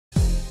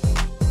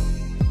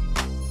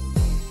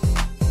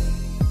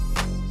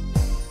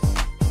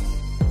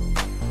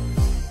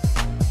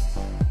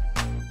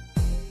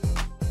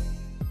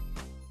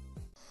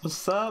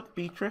What's up,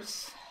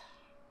 Beatrice?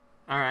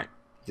 Alright.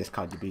 Just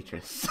called you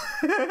Beatrice.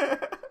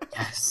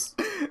 Yes.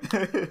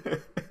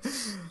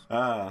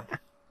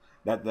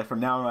 That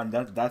from now on,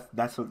 that's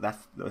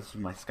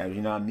my Skype.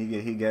 You know,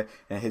 Niga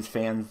and his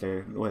fans,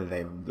 they're what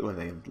are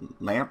they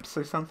lamps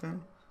or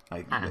something?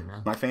 Like I don't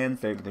know. my fans,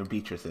 they're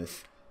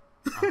Beatrices.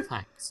 Oh,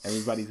 thanks.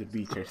 Everybody's a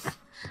Beatrice.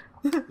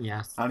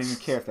 Yes. I don't even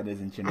care if that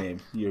isn't your name.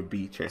 You're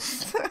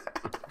Beatrice.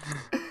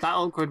 That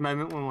awkward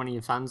moment when one of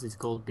your fans is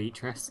called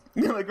Beatrice.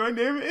 You're like, my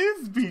name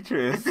is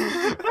Beatrice.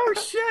 Oh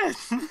shit!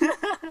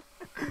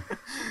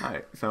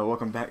 Alright, so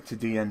welcome back to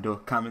the Duel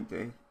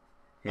commentary.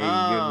 Hey,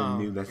 Oh, you're the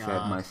new that said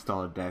God. my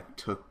stall deck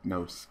took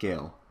no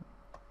skill.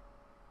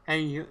 Hey,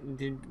 you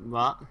did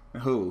what?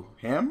 Who?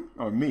 Him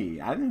or me?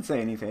 I didn't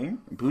say anything.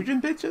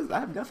 Boojin bitches?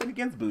 I have nothing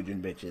against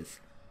Boojin bitches.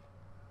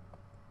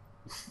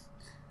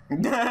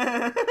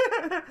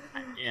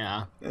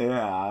 Yeah.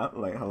 Yeah,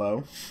 like,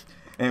 hello.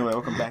 Anyway,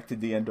 welcome back to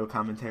the Duel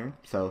commentary.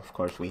 So, of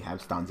course, we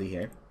have Stonzy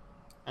here.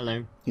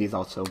 Hello. He's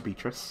also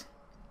Beatrice.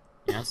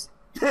 Yes.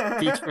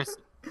 Beatrice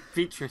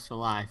for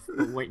life.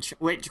 But which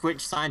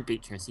side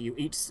Beatrice? Are you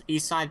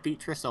east side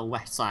Beatrice or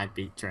west side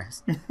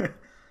Beatrice?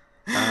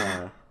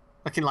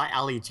 Looking like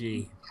Ali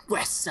G.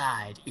 West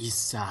side,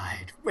 east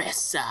side,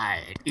 west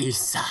side,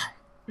 east side.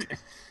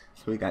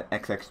 So we got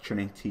XX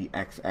Trinity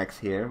XX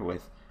here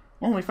with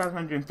only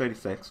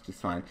 536, which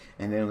is fine.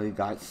 And then we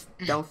got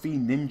Stealthy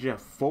Ninja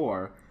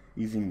 4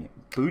 using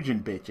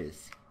Boojin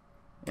bitches.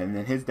 And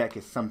then his deck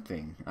is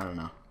something. I don't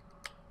know.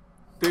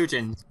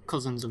 Boojin,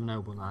 cousins of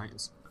noble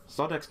knights.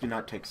 Stall decks do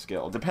not take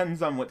skill.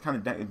 Depends on what kind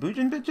of deck.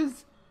 Boojin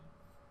bitches?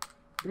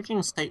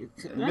 Boojins take...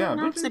 Yeah,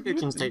 I'd say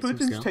Boojins take some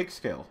skill. take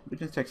skill.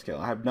 Boojins take skill.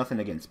 I have nothing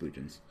against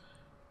Boojins.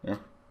 Yeah.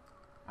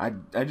 I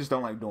just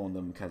don't like dueling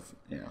them because,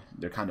 you know,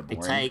 they're kind of They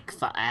boring. take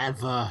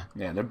forever.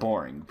 Yeah, they're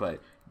boring,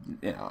 but,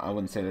 you know, I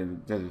wouldn't say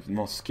they're the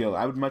most skilled.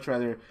 I would much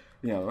rather,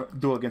 you know,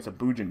 duel against a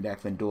Boojin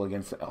deck than duel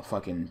against a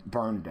fucking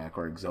Burn deck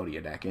or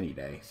Exodia deck any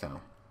day, so.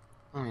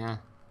 Oh, yeah.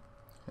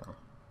 So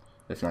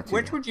it's not too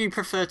Which bad. would you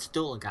prefer to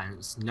duel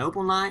against?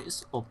 Noble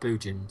knights or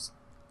Boojins?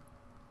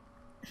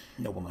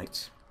 Noble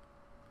Knights.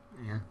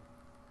 Yeah.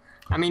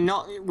 I mean,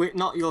 not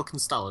your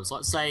Constellas.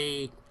 Let's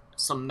say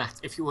some meta.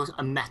 If you were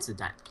a meta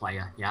deck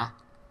player, yeah.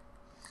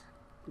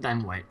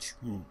 Then which?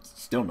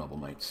 Still Noble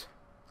Knights.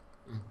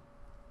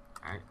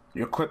 Alright.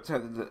 Your equipped.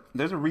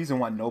 There's a reason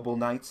why Noble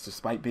Knights,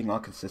 despite being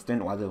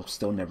inconsistent, why they'll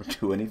still never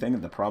do anything.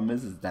 And the problem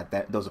is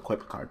that those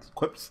equipped cards,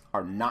 equips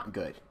are not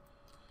good.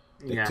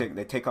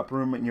 They take up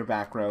room in your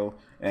back row,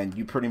 and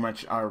you pretty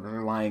much are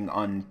relying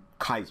on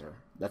Kaiser.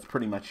 That's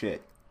pretty much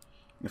it.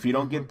 If you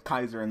don't get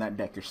Kaiser in that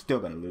deck, you're still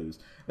gonna lose.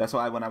 That's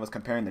why when I was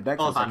comparing the decks,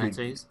 I Or was like,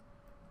 vanities.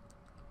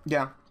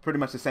 yeah, pretty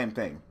much the same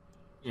thing.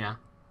 Yeah.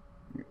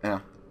 Yeah.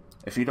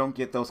 If you don't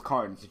get those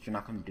cards, you're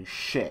not gonna do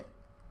shit.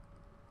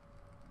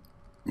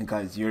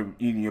 Because your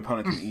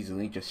opponent can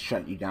easily just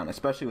shut you down,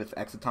 especially with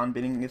Exciton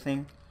beating your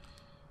thing.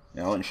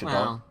 You know, and Chabelle.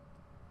 Well.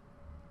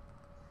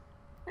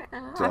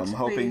 So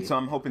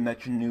I'm hoping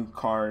that your new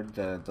card,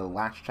 the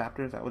last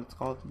chapter, is that what it's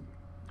called?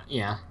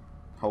 Yeah.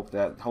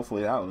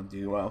 Hopefully that will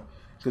do well.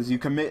 Because you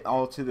commit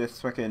all to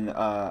this fucking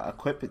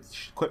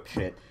equip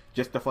shit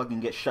just to fucking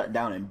get shut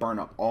down and burn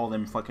up all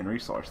them fucking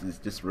resources. It's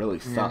just really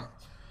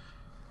sucks.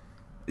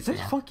 Is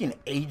this fucking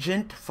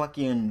agent?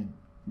 Burning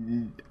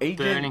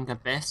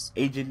Abyss?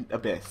 Agent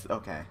Abyss,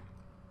 okay.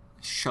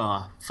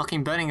 Sure.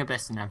 Fucking Burning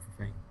Abyss and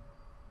everything.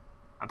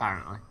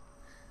 Apparently.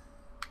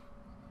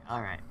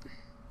 Alright.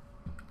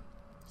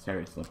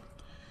 Seriously.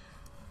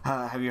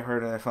 Have you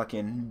heard of the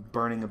fucking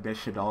Burning Abyss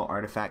Shadal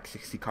Artifact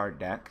 60 card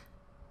deck?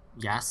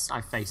 Yes,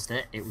 I faced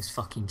it. It was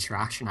fucking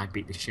trash and I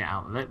beat the shit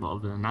out of it, but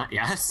other than that,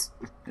 yes.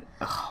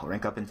 Ugh,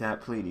 rank up into that,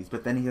 please.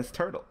 But then he has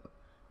Turtle.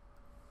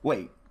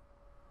 Wait.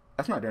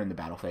 That's not during the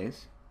battle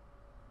phase.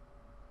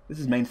 This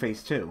is main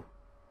phase 2.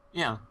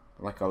 Yeah.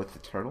 Like, oh, it's the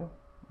Turtle?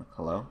 Like,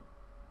 hello?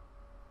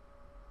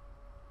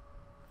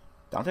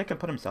 Dante can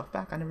put himself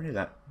back? I never knew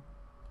that.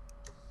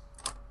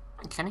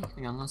 Can he?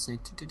 Hang on, let's see.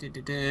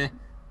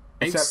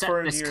 Except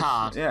for this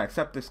card. Yeah,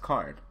 except this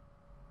card.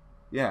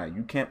 Yeah,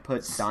 you can't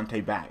put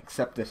Dante back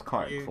except this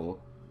card,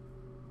 fool.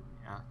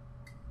 Yeah.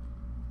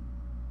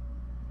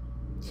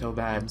 So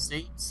bad.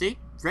 See?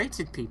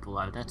 Rated people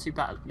though,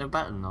 they're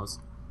better than us.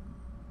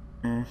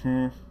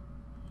 Mm-hmm.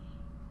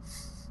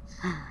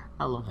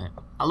 I love it.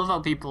 I love how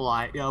people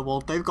like, yeah,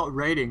 well, they've got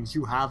ratings,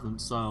 you haven't,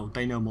 so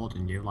they know more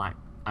than you. Like,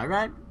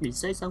 alright, you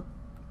say so.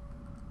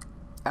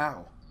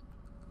 Ow.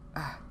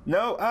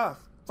 No,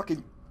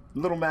 fucking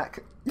Little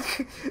Mac.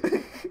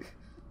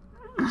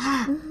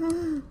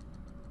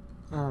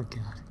 Oh,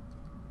 God.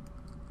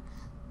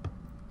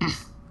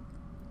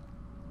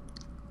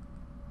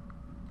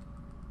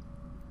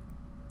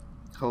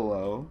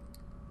 Hello?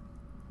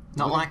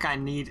 Not like I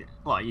need...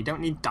 What, you don't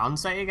need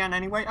Dante again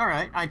anyway?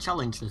 Alright, I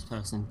challenge this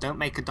person. Don't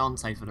make a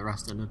Dante for the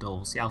rest of the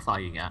duel. See how far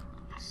you get.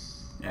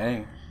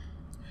 Hey.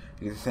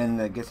 Because then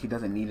I guess he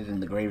doesn't need it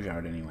in the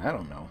graveyard anyway. I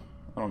don't know.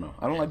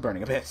 I don't like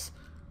Burning Abyss.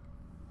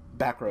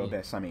 Back row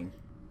Abyss, I mean.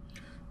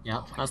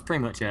 Yeah, that's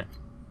pretty much it.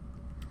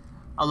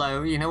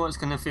 Although, you know what's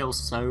gonna feel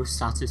so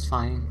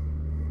satisfying?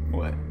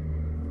 What?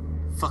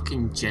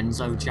 Fucking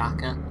Jinzo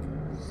Jacka.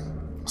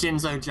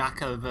 Jinzo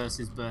Jacko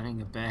versus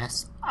Burning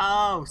Abyss.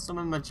 Oh,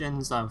 summon my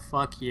Jinzo.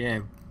 Fuck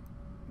you.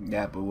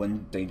 Yeah, but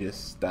wouldn't they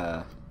just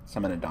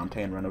summon a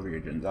Dante and run over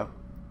your Jinzo?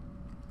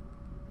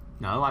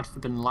 No, I'd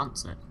forbidden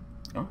Lance it.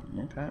 Oh,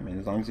 okay. I mean,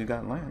 as long as you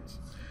got Lance.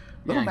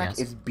 Yeah, Little I Mac guess.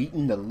 is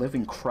beating the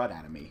living crud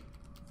out of me.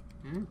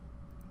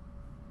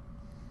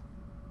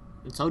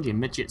 I told you,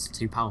 midgets are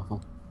too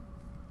powerful.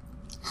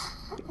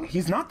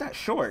 He's not that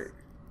short.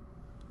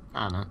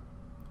 I don't know.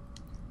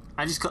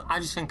 I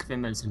just think of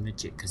him as a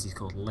midget because he's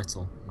called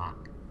Little Mac.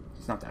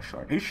 He's not that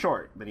short. He's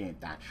short, but he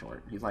ain't that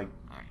short. He's like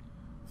Alright.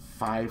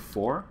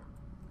 5'4",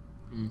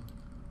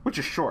 which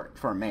is short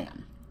for a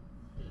man.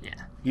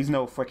 Yeah. He's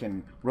no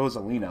fucking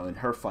Rosalina and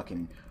her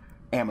fucking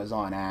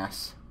Amazon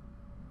ass.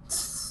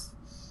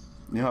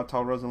 You know how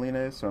tall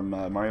Rosalina is from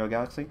Mario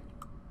Galaxy?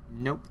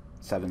 Nope.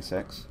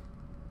 7'6".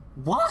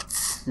 What?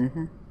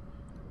 Mm-hmm.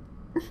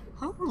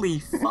 Holy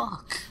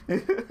fuck.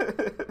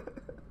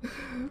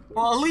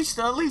 Well, at least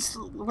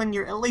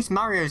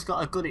Mario's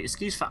got a good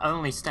excuse for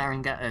only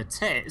staring at her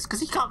tits, because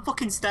he can't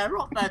fucking stare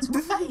up there to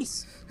her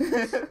face.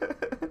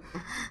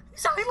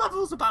 His eye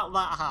level's about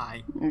that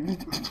high.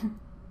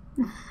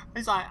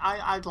 It's like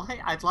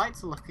I'd like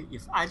to look at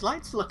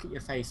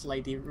your face,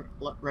 Lady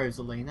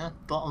Rosalina,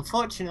 but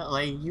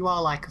unfortunately you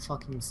are like a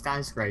fucking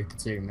skyscraper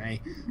to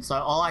me. So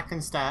all I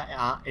can stare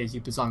at is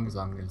your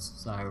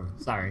bazongazongas. So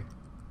sorry.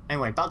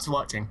 Anyway, back to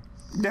watching.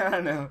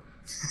 No.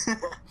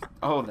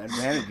 Oh, that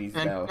vanities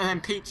though. And then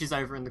Peach is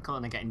over in the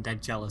corner getting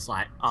dead jealous,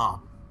 like,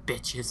 oh,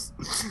 bitches.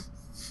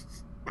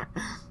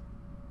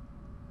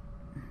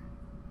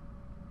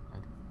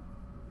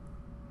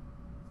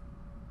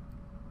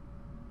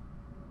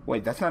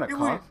 Wait, that's not a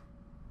cost?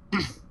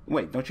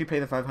 Wait, don't you pay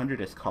the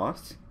 500 as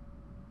costs?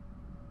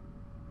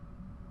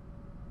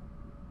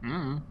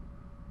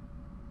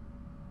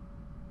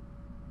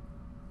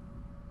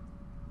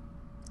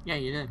 Yeah,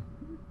 you do.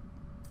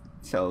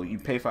 So you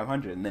pay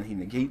 500 and then he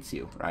negates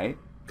you, right?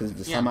 Because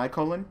it's a Yeah.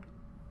 semicolon?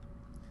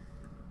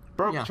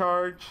 Broke Yeah.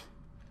 charge.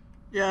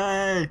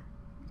 Yay!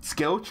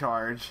 Skill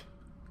charge.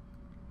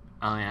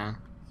 Oh, yeah.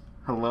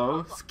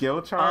 Hello?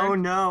 Skill charge? Oh,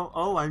 no.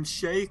 Oh, I'm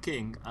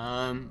shaking.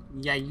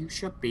 Yeah, you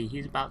should be.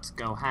 He's about to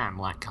go ham.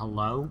 Like,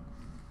 hello?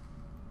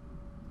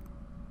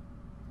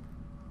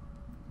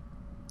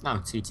 No,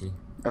 TT.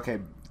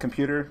 Okay,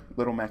 computer,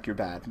 Little Mac, you're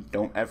bad.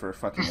 Don't ever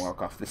fucking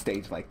walk off the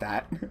stage like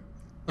that.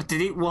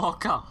 Did he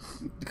walk off?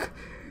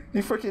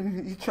 He's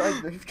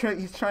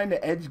trying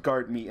to edge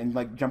guard me and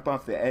like jump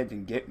off the edge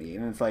and get me,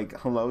 and it's like,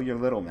 hello, you're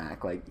Little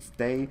Mac. Like,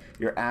 stay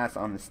your ass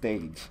on the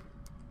stage.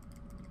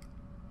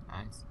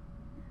 Nice.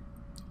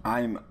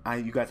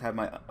 You guys have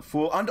my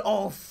full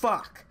oh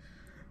fuck!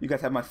 You guys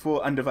have my full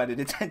undivided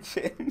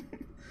attention.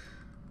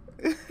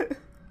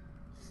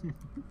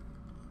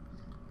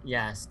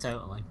 Yes,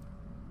 totally.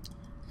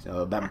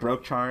 So that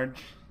broke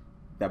charge.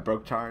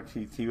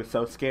 He was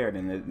so scared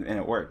and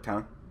it worked,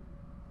 huh?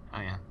 Oh,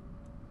 yeah.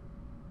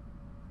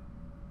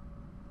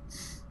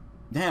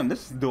 Damn,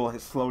 this duel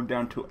has slowed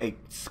down to a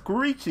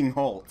screeching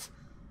halt.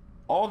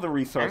 All the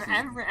resources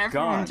Everyone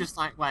gone. just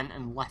like went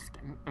and left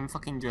and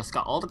fucking just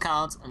got all the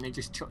cards and they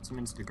just chucked them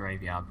into the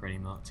graveyard pretty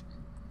much.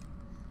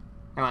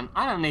 They went,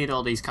 I don't need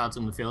all these cards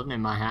on the field and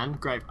in my hand.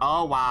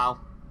 Oh, wow.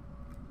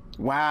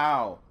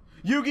 Wow.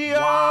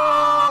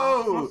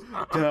 Yu-Gi-Oh!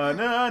 Wow.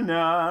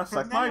 Da-na-na,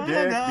 suck my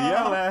dick,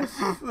 BLS.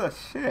 Oh,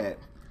 shit.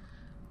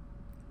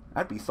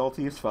 I'd be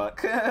salty as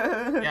fuck.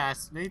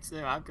 Yes, me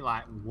too. I'd be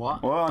like,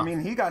 what? Well, I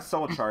mean, he got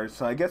soul charged,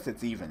 so I guess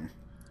it's even.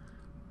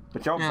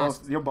 But you're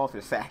both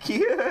are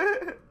sacky.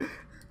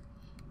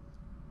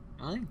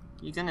 Really?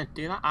 You gonna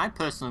do that? I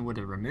personally would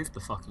have removed the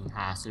fucking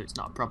hair so it's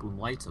not a problem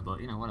later,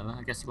 but you know, whatever.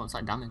 I guess he wants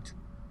that damage.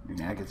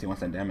 Yeah, I guess he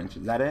wants that damage.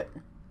 Is that it?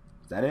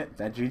 Is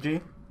that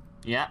GG?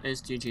 Yeah,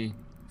 it's GG.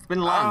 It's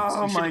been long.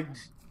 Oh my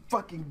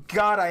fucking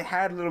god, I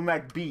had Little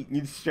Mac beat and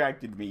you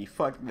distracted me.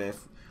 Fuck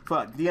this.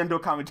 Fuck, the Endo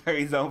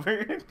commentary's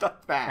over.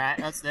 Fuck that. Right,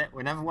 that's it.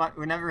 We're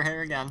never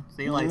here again.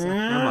 See you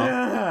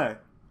later.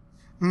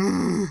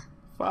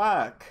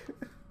 Fuck.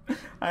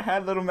 I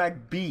had Little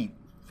Mac beat.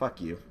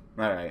 Fuck you.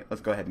 Alright,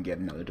 let's go ahead and get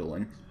another duel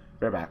in.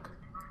 We're back.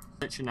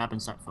 It shouldn't have been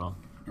set for.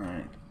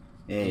 Alright.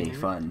 Yay,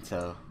 fun.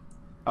 So.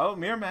 Oh,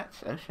 mirror match.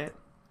 Oh shit.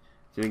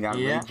 So we got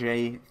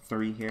Ray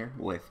J3 here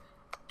with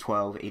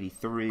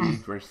 1283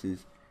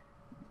 versus.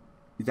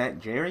 Is that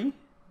Jerry?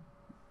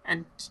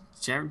 And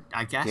Jerry,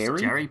 I guess Gary?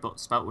 Jerry, but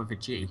spelt with a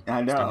G.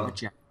 I know. Spelled with a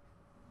J.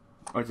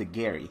 Or is it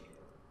Gary?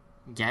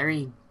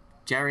 Gary,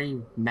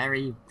 Jerry,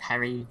 Mary,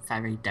 Harry,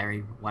 Ferry, Derry,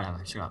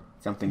 whatever. Shut up.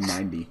 Something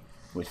 90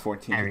 with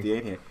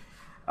 1458 here.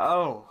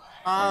 Oh.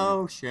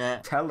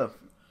 Shit.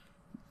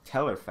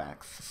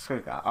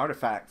 Tellerfacts.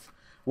 Artifacts.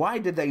 Why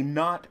did they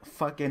not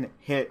fucking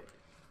hit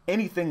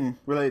anything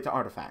related to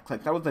artifacts?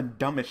 Like, that was the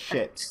dumbest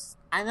shit.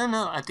 I don't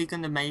know. Are they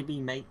gonna maybe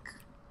make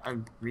a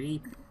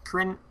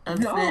reprint of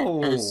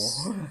No. it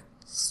as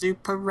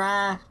super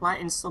rare, like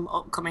in some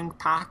upcoming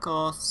pack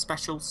or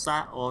special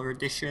set or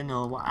edition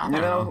or whatever.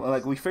 You know,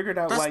 like we figured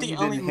out That's why the you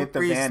only didn't hit the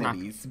reason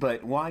vanities,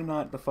 but why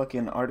not the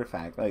fucking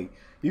artifact? Like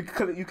you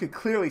could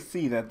clearly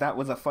see that that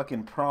was a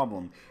fucking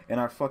problem in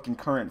our fucking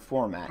current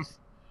format.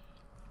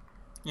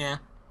 Yeah.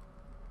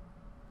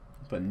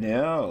 But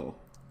no.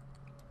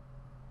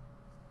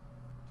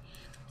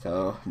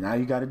 So now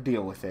you got to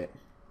deal with it.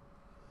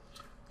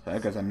 So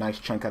that goes a nice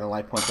chunk out of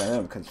life points at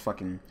them because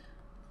fucking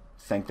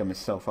Sanctum is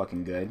so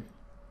fucking good.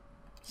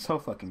 So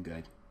fucking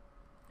good.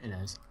 It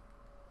is.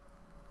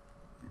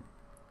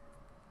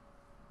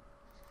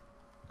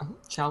 Oh,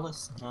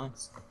 Chalice,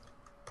 nice.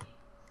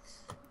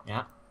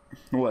 Yeah.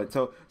 What?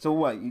 So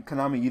what?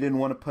 Konami, you didn't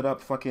want to put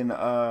up fucking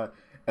a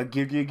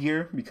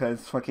gear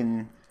because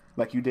fucking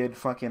like you did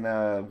fucking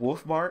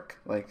Wolfbark,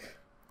 like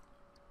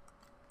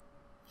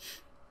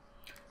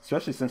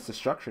especially since the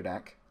structure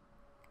deck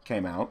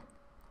came out.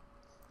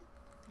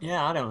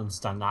 Yeah, I don't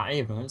understand that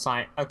either. It's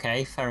like,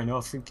 okay, fair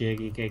enough,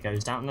 gear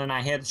goes down, and then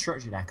I hear the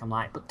structure deck. I'm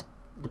like, but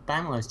the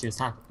ban list just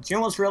happened. Do you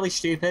know what's really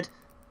stupid?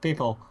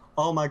 People,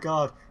 oh my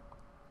god,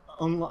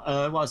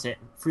 what is it?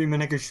 Free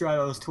Mega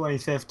Strios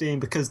 2015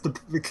 because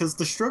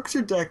the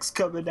structure deck's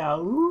coming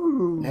out.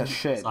 Ooh. Yeah,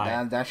 shit.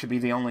 Like, that should be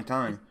the only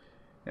time.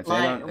 If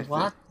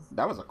what?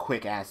 That was a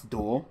quick ass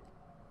duel.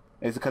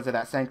 Is it because of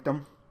that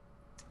Sanctum?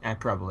 Yeah,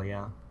 probably,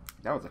 yeah.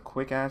 That was a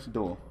quick ass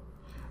duel.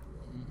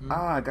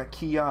 Ah, I got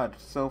Keyed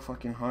so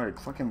fucking hard.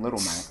 Fucking Little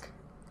Mac.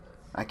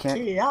 I can't.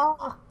 Kia!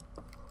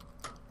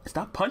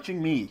 Stop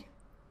punching me.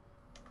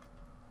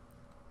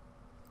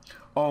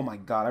 Oh my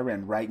god, I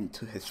ran right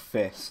into his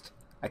fist.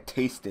 I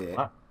tasted it.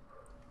 What?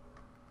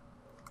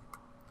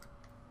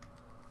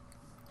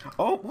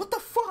 Oh, what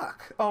the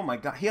fuck? Oh my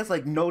god, he has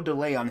like no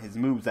delay on his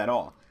moves at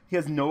all. He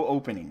has no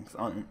openings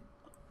on.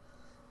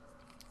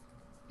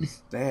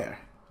 There.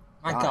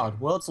 My god,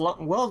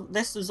 world.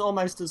 This is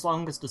almost as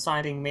long as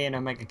deciding me and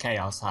Omega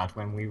Chaos had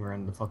when we were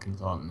in the fucking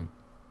tournament.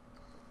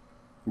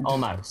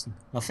 Almost.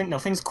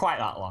 Nothing's quite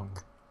that long,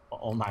 but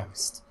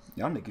almost.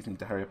 Y'all niggas need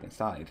to hurry up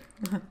inside.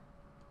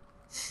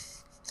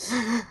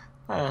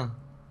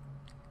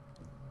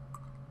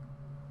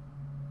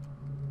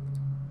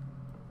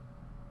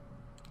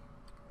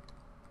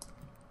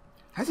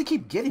 How's he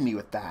keep getting me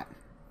with that?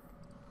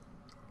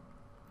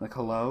 Like,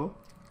 hello?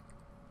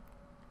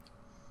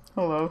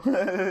 Hello?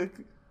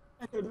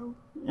 I don't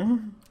know.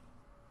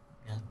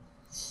 Yeah.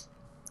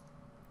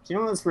 Do you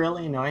know what's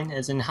really annoying?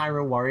 Is in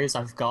Hyrule Warriors,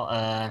 I've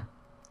got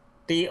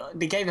they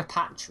gave a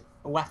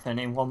weapon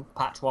in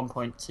patch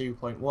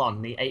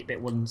 1.2.1, the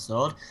 8-bit wooden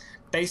sword.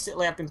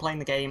 Basically, I've been playing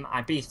the game.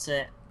 I beat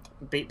it,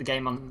 beat the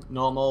game on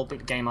normal, beat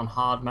the game on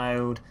hard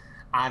mode.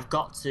 I've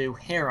got to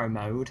hero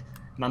mode.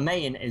 My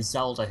main is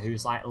Zelda,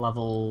 who's like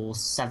level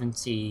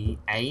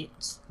 78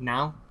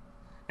 now.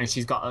 And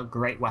she's got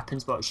great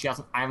weapons, but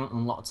I haven't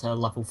unlocked her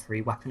level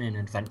 3 weapon in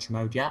adventure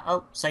mode yet.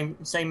 Oh,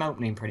 same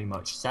opening pretty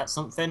much. Set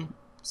something,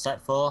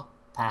 set 4,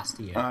 pass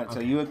to you. Alright, okay.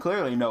 So you would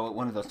clearly know what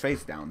one of those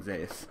face downs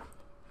is.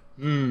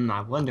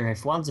 I wonder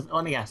if one's,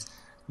 let me guess,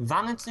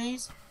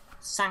 Vanities,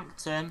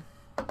 Sanctum,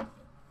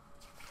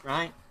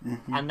 right?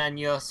 And then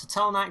your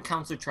Satellarknight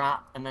counter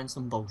trap, and then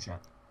some bullshit.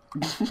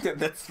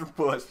 That's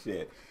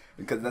bullshit.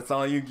 Because that's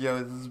all Yu-Gi-Oh!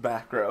 Is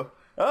back row.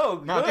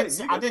 Oh, no, good.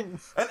 I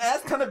didn't. An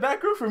ass kind of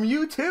back row from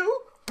you too?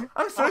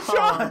 I'm so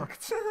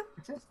shocked.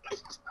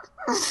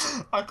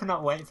 I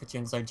cannot wait for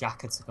Jinzo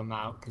Jacker to come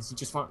out because you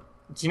just want.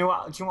 Do you know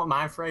what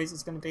my phrase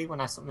is going to be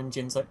when I summon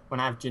Jinzo? When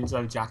I have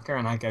Jinzo Jacker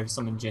and I go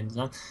summon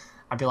Jinzo,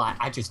 I'd be like,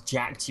 I just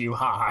jacked you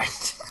hard.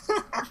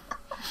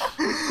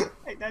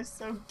 Like, that's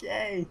so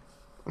gay.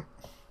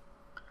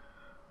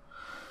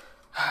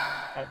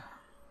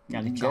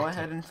 Go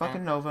ahead and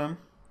fucking Nova him.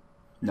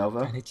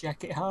 Nova. Gotta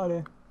jack it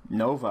harder.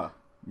 Nova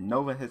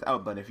has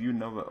out, but if you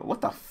Nova...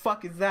 What the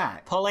fuck is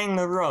that? Pulling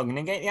the rug.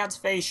 Negate the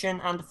activation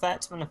and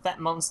effect when effect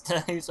monster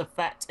whose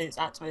effect is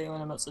activated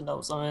when a monster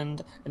not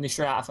summoned and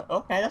destroy that effect.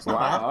 Okay, that's not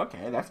bad. Wow,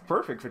 okay, that's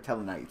perfect for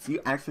Tellarknights.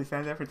 You actually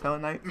said that for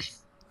Tellarknights?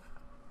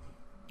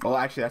 Well,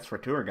 actually, that's for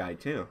Tour Guide,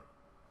 too.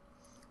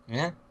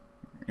 Yeah.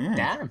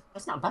 Damn,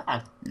 that's not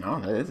bad. No,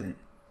 that isn't.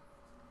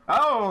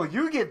 Oh,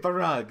 you get the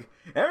rug.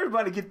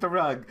 Everybody get the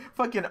rug.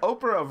 Fucking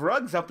Oprah of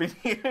rugs up in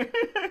here.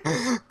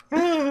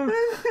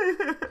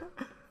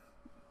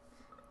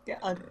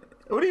 God.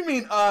 What do you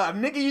mean?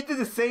 Nigga, you did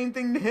the same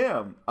thing to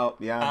him. Oh,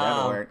 yeah,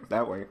 that'll work.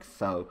 That works.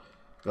 So,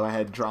 go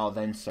ahead, draw,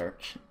 then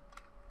search.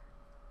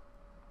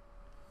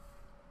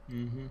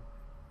 You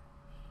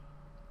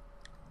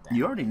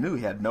already knew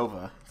he had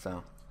Nova,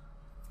 so.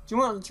 Do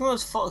you know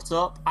what's fucked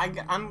up?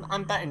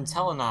 I'm betting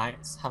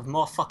Tellarknights have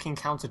more fucking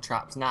counter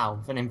traps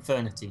now than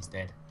Infernities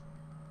did.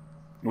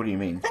 What do you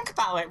mean? Think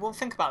about it. Well,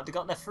 think about it. They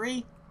got their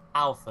 3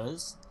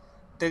 alphas.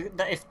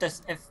 If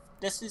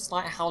this is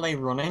like how they're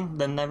running,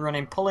 then they're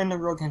running pulling the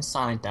rug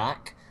inside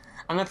deck,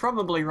 and they're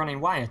probably running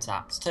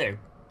wiretaps too.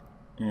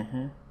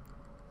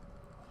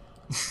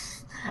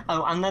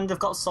 Oh, and then they've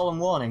got solemn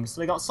warning.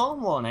 So they got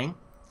solemn warning.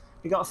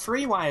 They got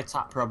 3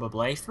 wiretap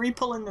probably, 3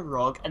 pulling the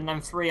rug, and then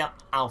 3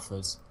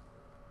 alphas.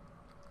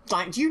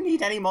 Like, do you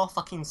need any more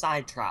fucking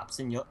side traps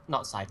in your...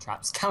 Not side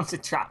traps, counter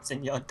traps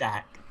in your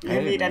deck? Do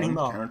you need any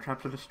more? Counter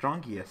traps are the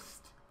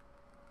strongest.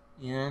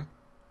 Yeah.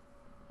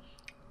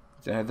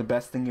 They're the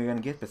best thing you're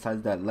gonna get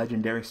besides that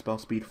legendary spell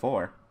speed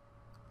 4.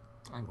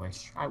 I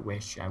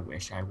wish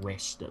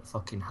that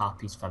fucking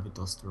Harpy's Feather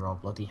Duster or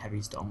bloody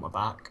Heavy Storm were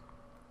back.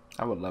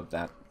 I would love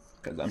that,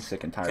 because I'm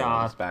sick and tired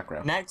of this back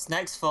row.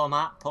 Next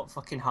format, put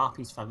fucking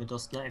Harpy's Feather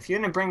Duster. If you're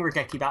gonna bring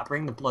Regeki back,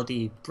 bring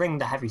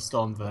the Heavy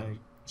Storm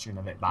version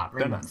of it back.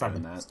 Bring the Feather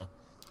Duster.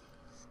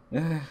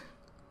 It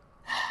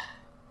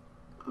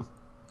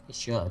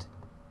should.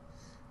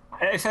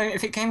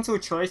 If it came to a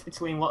choice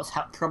between what's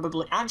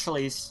probably...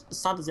 Actually, as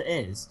sad as it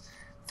is,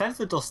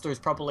 Feather Duster is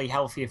probably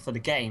healthier for the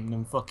game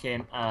than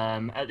fucking,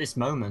 at this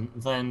moment,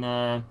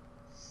 than,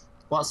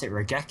 what's it,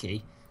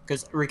 Regeki?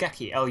 Because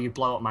Regeki, oh, you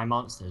blow up my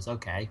monsters,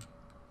 okay.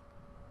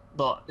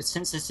 But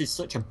since this is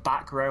such a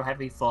back row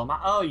heavy format,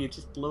 oh, you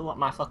just blew up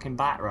my fucking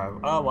back row.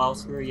 Oh, well,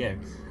 screw you.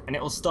 And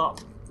it'll stop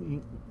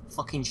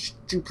fucking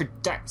stupid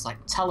decks like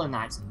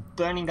Satellarknight and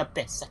Burning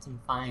Abyss setting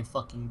 5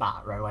 fucking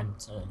back row end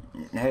turn.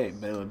 Hey,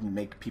 but it would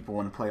make people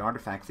want to play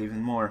artifacts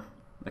even more.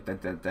 Like,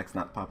 that deck's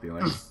not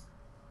popular.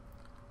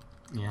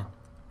 Yeah.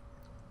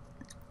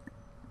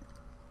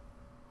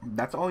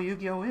 That's all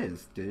Yu-Gi-Oh!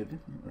 Is, dude.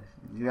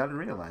 You gotta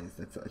realize,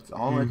 it's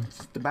all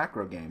it's the back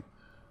row game.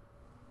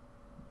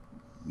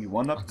 You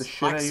one up the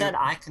shit out of you.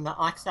 I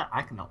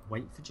cannot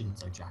wait for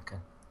Jinzo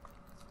Jacker.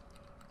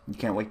 You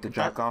can't wait to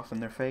jack off in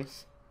their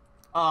face?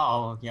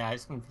 Oh, yeah,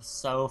 it's going to be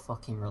so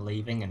fucking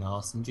relieving and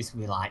awesome. Just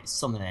going to be like,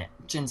 summon it.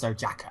 Jinzo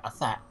Jacker,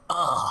 effect.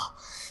 Oh,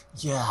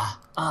 yeah,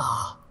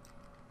 ah.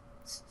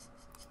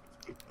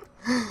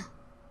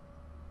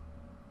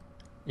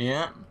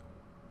 Yeah.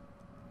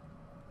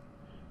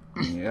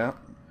 Yeah.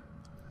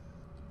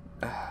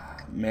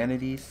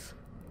 Manatees.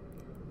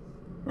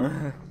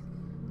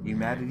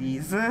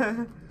 Humanities.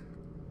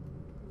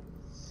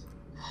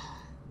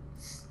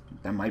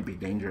 That might be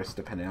dangerous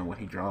depending on what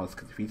he draws.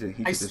 Because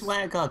if I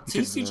swear to God,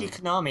 TCG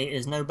Konami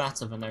is no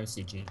better than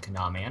OCG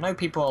Konami. I know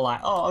people are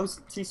like, oh,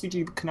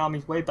 TCG Konami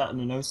is way better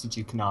than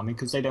OCG Konami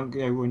because they don't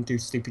go and do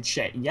stupid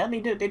shit. Yeah, they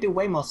do. They do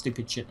way more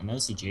stupid shit than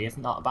OCG, if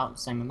not about the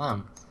same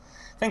amount.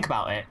 Think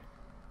about it.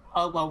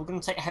 Oh, well, we're going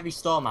to take Heavy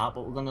Storm out,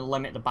 but we're going to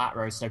limit the back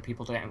row so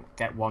people don't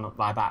get one up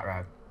by back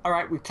row.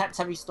 Alright, we've kept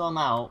Heavy Storm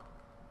out,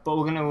 but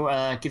we're going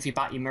to give you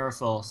back your Mirror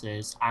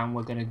Forces, and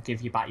we're going to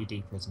give you back your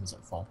Deep Prisms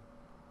at full.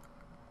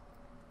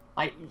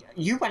 Like,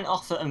 you went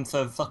off at them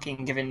for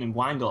fucking giving them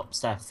wind-ups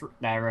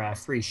their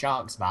free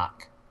sharks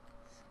back.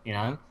 You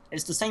know?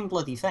 It's the same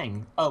bloody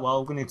thing. Oh,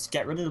 well, we're going to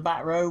get rid of the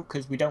back row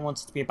because we don't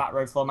want it to be a back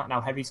row format. Now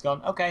Heavy's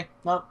gone. Okay,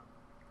 no.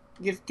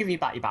 Give you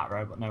back your back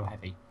row, but no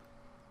Heavy.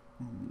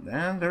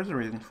 Yeah, there's a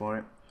reason for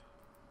it.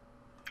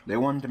 They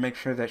wanted to make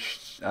sure that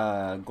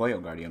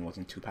Goyo Guardian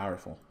wasn't too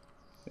powerful.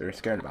 They were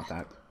scared about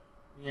that.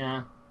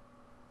 Yeah.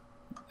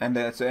 And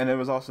it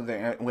was also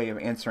their way of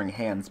answering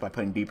hands by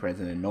putting Deep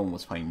Prison and no one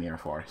was playing Mirror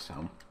Force,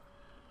 so...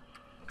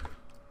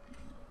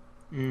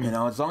 You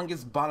know, as long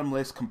as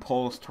Bottomless,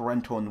 Compulse,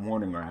 Torrential, and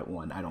Warning are at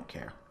 1, I don't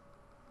care.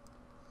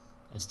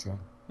 That's true.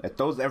 If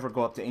those ever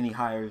go up to any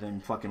higher than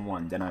fucking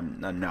 1, then I'm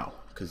no.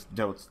 Because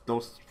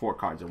those 4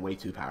 cards are way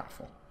too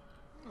powerful.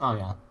 Oh,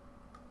 yeah.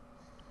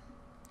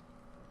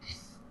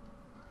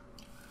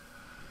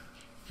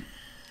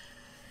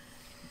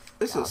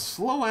 This is a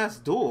slow-ass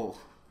duel.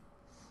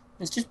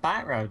 It's just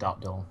back row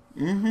duel.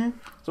 Mm-hmm.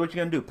 So what you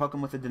gonna do? Poke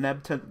him with a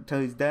Deneb till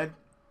he's dead?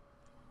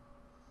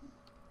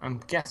 I'm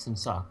guessing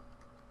so.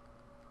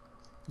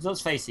 Because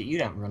let's face it, you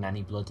don't run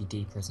any bloody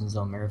Deep Prisons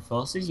or Mirror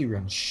Forces. You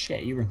run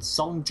shit. You run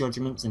Solemn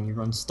Judgments and you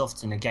run stuff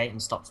to negate and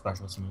stop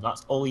special summons.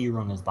 That's all you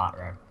run as back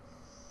row.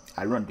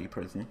 I run Deep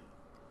Prison.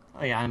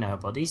 Oh yeah, I know,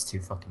 but these two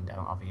fucking don't,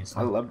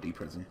 obviously. I love Deep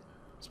Prison.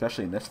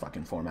 Especially in this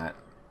fucking format.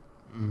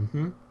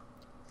 Mm-hmm.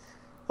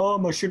 Oh,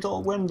 my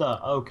Shadow's Window.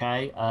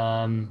 Okay,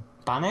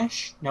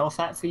 Banish? No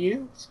effect for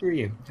you? Screw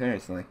you.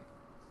 Seriously.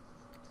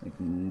 Like,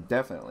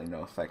 definitely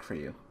no effect for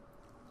you.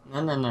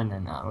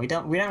 No. We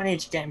don't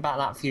need you getting back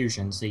that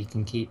fusion so you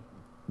can keep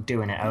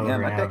doing it over and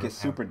over. Yeah, my deck is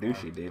super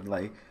douchey, dude.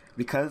 Like,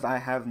 because I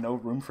have no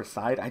room for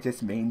side, I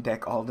just main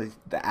deck all the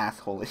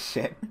asshole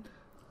shit.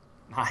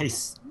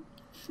 Nice.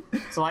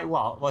 So like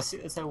what?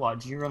 So what?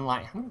 Do you run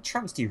like... How many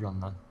traps do you run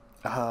then?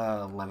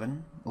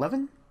 11?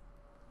 11?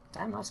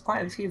 Damn, that's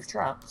quite a few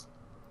traps.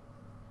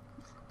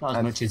 Not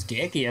as much as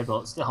Gear,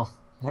 but still.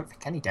 I don't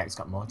think any deck's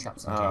got more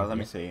traps than Gear. Let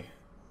me see.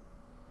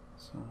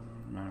 So,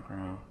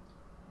 macro,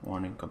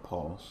 warning,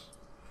 compulse,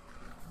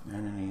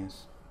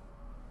 enemies.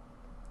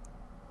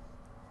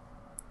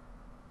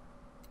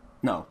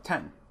 No,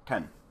 10.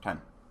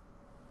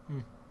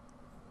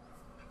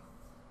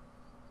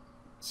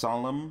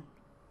 Solemn,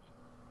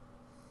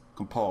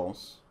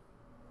 compulse,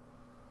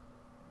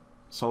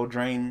 soul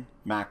drain,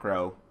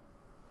 macro,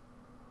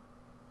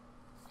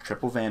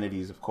 triple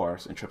vanities, of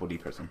course, and triple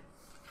Deep Prison.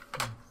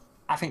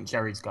 I think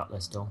Jerry's got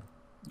this still.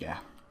 Yeah.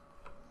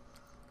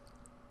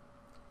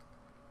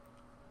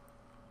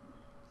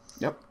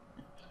 Yep.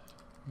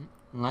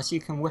 Unless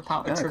you can whip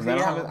out a because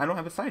trivial. I don't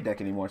have a side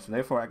deck anymore, so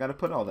therefore I gotta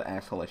put all the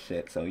asshole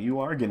shit. So you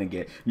are gonna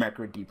get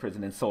Macro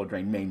Deprison and Soul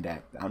Drain main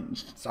deck. I'm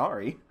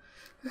sorry.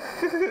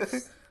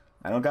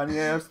 I don't got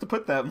anywhere else to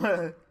put them.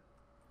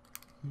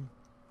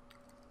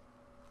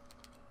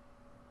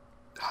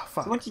 Oh,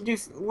 fuck. So what do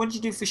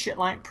you do for shit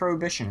like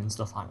Prohibition and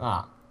stuff like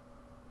that?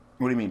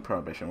 What do you mean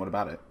Prohibition? What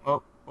about it?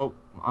 Oh,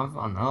 I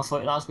don't know. I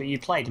thought that's what you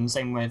played. And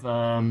same with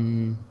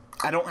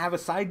I don't have a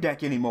side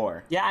deck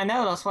anymore. Yeah, I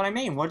know. That's what I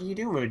mean. What do you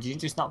do with it? Do you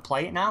just not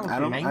play it now? I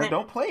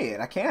don't play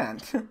it. I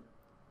can't.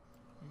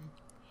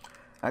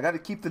 I gotta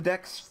keep the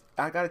decks.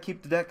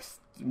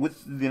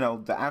 With, you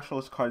know, the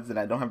actual cards that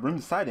I don't have room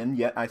to side in,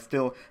 yet I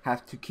still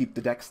have to keep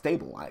the deck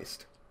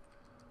stabilized.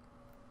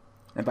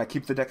 And by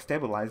keep the deck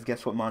stabilized,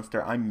 guess what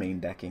monster I'm main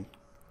decking?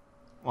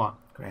 What?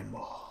 Grand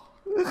Maul.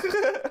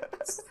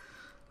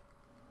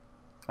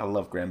 I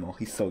love Grand Maul.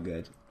 He's so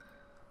good.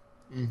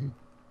 Mm-hmm.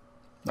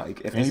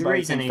 Like, if There's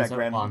anybody thinks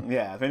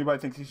that if anybody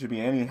thinks he should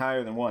be any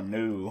higher than 1,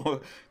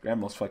 no. Grand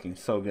Maul's fucking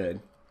so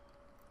good.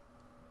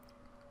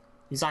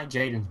 He's like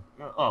Jaden.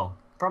 Oh,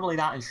 probably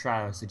that and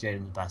Stratos are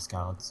Jaden's best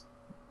cards.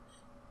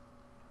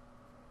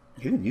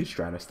 He didn't use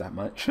Stratos that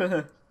much.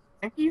 I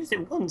think he used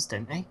it once,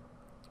 didn't he?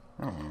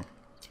 I don't know.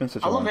 It's been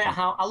such a long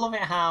time. I love it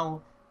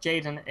how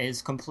Jaden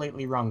is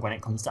completely wrong when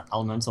it comes to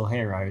elemental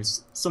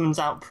heroes. Summons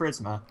out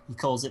Prisma. He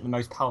calls it the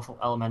most powerful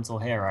elemental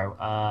hero.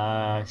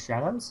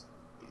 Shadows?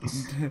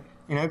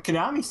 You know,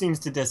 Konami seems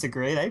to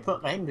disagree. They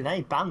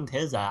banned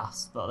his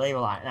ass, but they were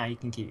like, "No, you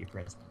can keep your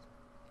Prisma."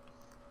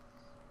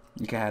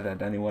 You can have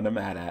at anyone I'm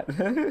mad at.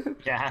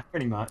 Yeah,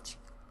 pretty much.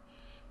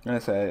 I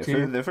say, if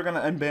we're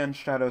gonna unban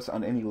Stratos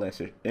on any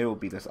list, it will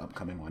be this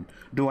upcoming one.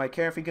 Do I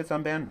care if he gets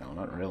unbanned? No,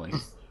 not really.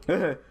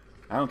 I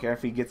don't care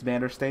if he gets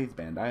banned or stays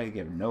banned. I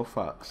give no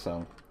fucks,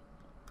 so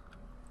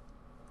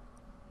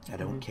I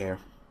don't care.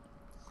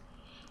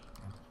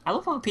 I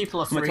love how people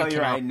are freaking out. I'm gonna tell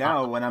you right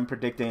now, when I'm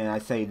predicting and I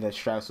say that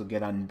Stratos will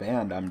get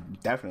unbanned, I'm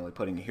definitely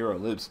putting Hero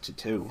Lives to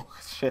 2.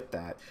 Shit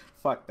that.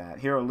 Fuck that.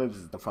 Hero Lives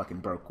is the fucking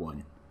broke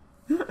one.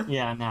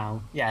 Yeah,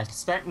 now. Yeah,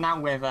 now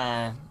with,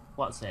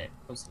 what's it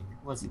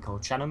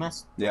called? Shadow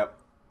Mist? Yep.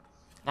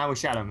 Now with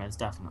Shadow Mist,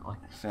 definitely.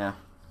 Yeah.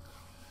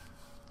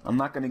 I'm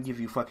not gonna give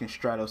you fucking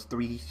Stratos,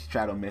 3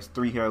 Shadow Mist,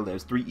 3 Hero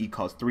Lives, 3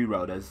 Ecos, 3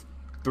 Rotas,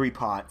 3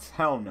 Pots.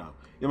 Hell no.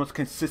 You're the most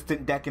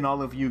consistent deck in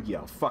all of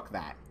Yu-Gi-Oh! Fuck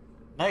that.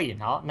 No, you're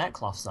not.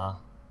 Netcloths are.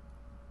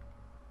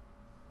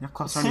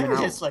 Netcloths aren't even out.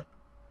 Seriously.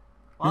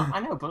 Well,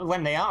 I know, but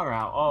when they are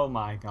out, oh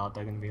my god,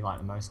 they're gonna be like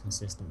the most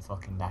consistent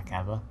fucking deck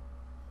ever.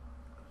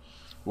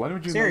 Why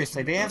would you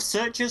Seriously, they have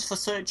searches for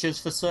searches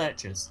for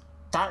searches.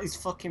 That is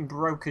fucking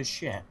broke as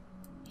shit.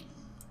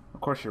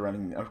 Of course you're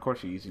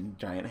using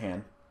Giant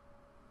Hand.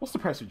 What's the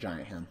price of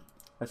Giant Hand?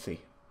 Let's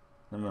see.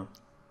 No.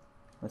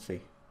 Let's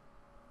see.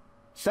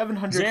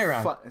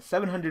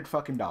 $700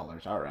 fucking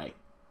dollars. All right.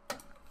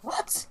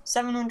 What?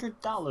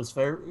 $700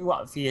 for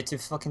what? For you to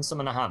fucking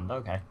summon a hand?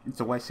 Okay. It's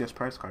a YCS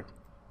price card.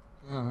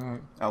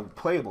 Alright. A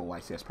playable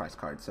YCS price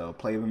card. So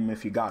play them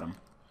if you got them.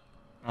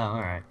 Oh,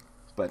 alright.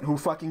 But who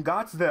fucking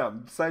got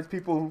them? Besides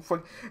people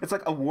who it's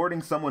like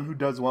awarding someone who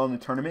does well in the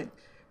tournament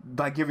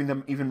by giving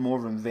them even more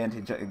of an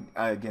advantage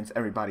against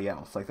everybody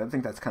else. Like, I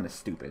think that's kind of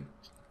stupid.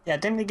 Yeah,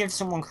 didn't they give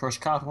someone Crush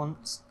Card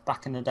once,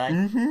 back in the day?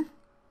 Mm-hmm.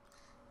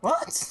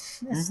 What?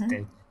 That's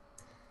stupid.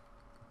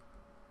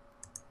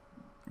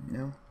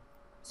 No.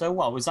 So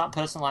what, was that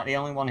person like the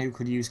only one who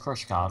could use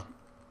Crush Card?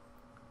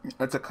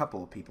 It's a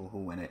couple of people who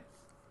win it.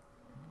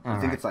 All I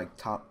think it's like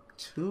top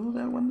 2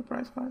 that won the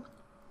prize card.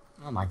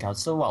 Oh my god,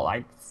 so what,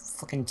 like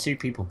fucking 2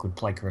 people could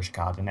play Crush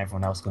Card and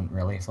everyone else couldn't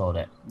really afford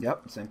it?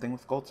 Yep, same thing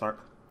with Gold Sark.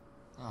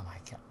 Oh my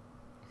god.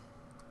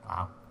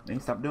 Wow. They need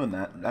to stop doing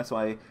that. That's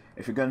why,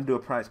 if you're gonna do a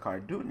prize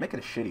card, make it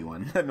a shitty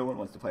one. No one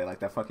wants to play like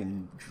that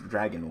fucking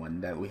dragon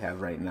one that we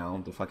have right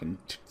now, the fucking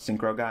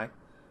synchro guy.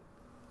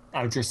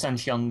 Oh, just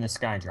Senshion the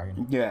Sky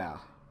Dragon. Yeah.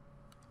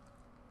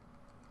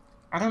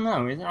 I don't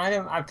know.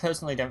 I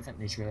personally don't think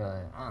they should.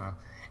 I don't know.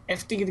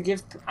 If they're gonna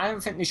give, I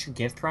don't think they should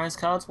give prize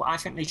cards. What I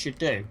think they should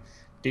do,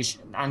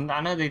 and I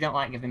know they don't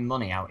like giving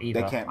money out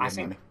either. They can't give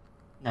money.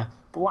 No,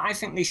 but what I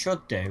think they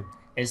should do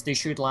is they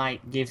should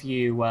like give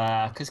you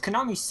because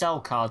Konami sell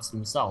cards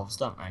themselves,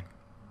 don't they?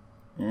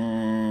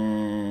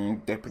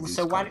 They produce.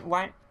 So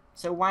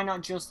why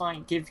not just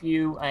like give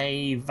you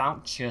a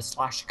voucher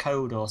 /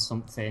 code or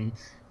something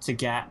to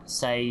get,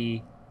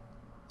 say,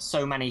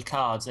 so many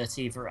cards at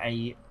either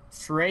a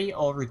free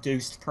or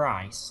reduced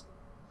price.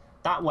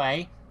 That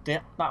way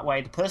the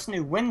person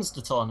who wins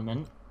the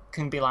tournament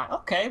can be like,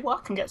 okay, well,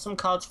 I can get some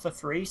cards for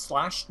free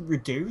 /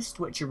 reduced,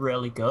 which are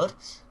really good.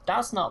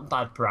 That's not a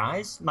bad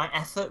prize. My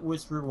effort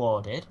was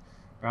rewarded,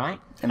 right?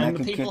 And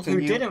the people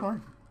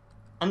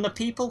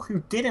who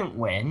didn't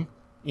win,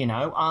 you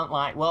know, aren't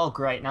like, well,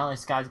 great, now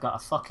this guy's got a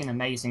fucking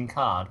amazing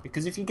card.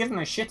 Because if you give him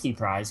a shitty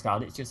prize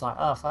card, it's just like,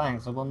 oh,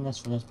 thanks, I won this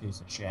for this piece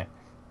of shit.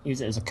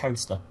 Use it as a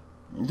coaster.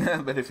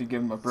 But if you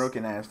give him a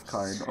broken ass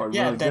card or a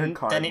really good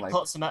card, then it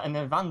puts him at an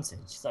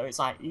advantage. So it's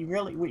like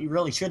what you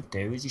really should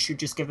do is you should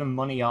just give him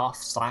money off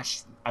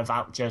 / a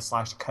voucher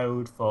 /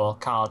 code for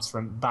cards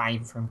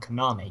buying from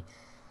Konami,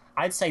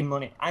 I'd say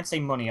money. I'd say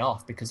money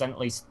off, because then at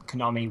least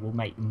Konami will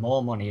make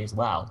more money as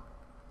well.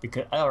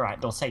 Because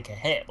alright, they'll take a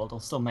hit, but they'll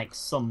still make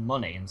some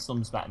money, and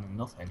some's better than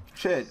nothing.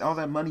 Shit, all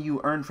that money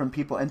you earn from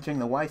people entering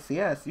the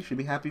YCS, you should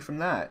be happy from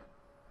that.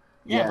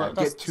 Yeah, but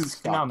get two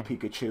stock,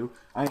 Pikachu.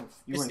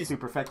 You weren't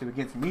super effective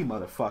against me,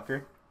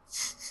 motherfucker.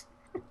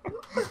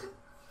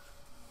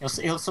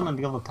 He'll summon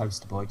the other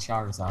poster boy,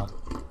 Charizard.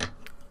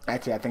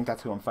 Actually, I think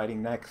that's who I'm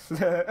fighting next.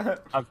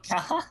 Okay.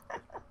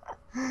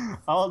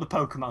 All the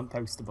Pokemon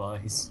poster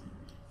boys.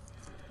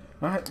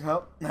 Alright,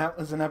 well, that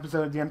was an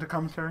episode of the Under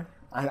Commentary.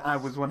 I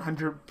was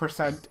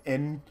 100%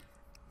 in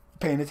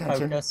paying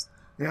attention. Focus.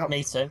 Yep.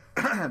 Me too.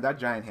 That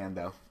giant hand,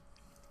 though.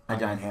 That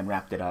giant hand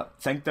wrapped it up.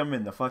 Sanctum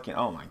in the fucking...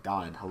 Oh my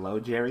god.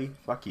 Hello, Jerry?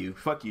 Fuck you.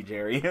 Fuck you,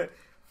 Jerry.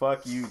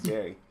 Fuck you,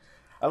 Jerry.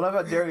 I love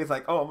how Jerry is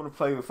like, oh, I'm going to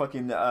play with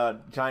fucking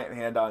giant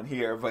hand on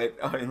here, but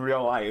in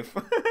real life.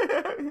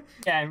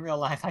 Yeah, in real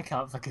life, I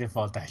can't fucking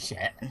afford that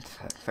shit. It's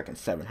fucking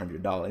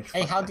 $700.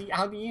 Hey, how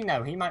do you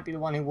know? He might be the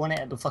one who won it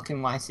at the fucking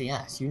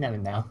YCS. You never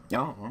know.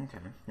 Oh,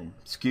 okay.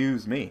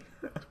 Excuse me.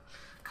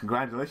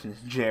 Congratulations,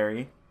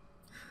 Jerry.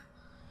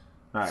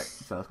 Alright,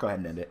 so let's go ahead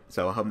and end it.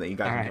 So I hope that you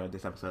guys enjoyed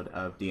this episode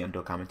of the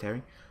Endo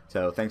Commentary.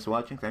 So thanks for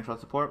watching. Thanks for all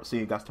the support. See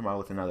you guys tomorrow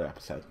with another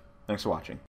episode. Thanks for watching.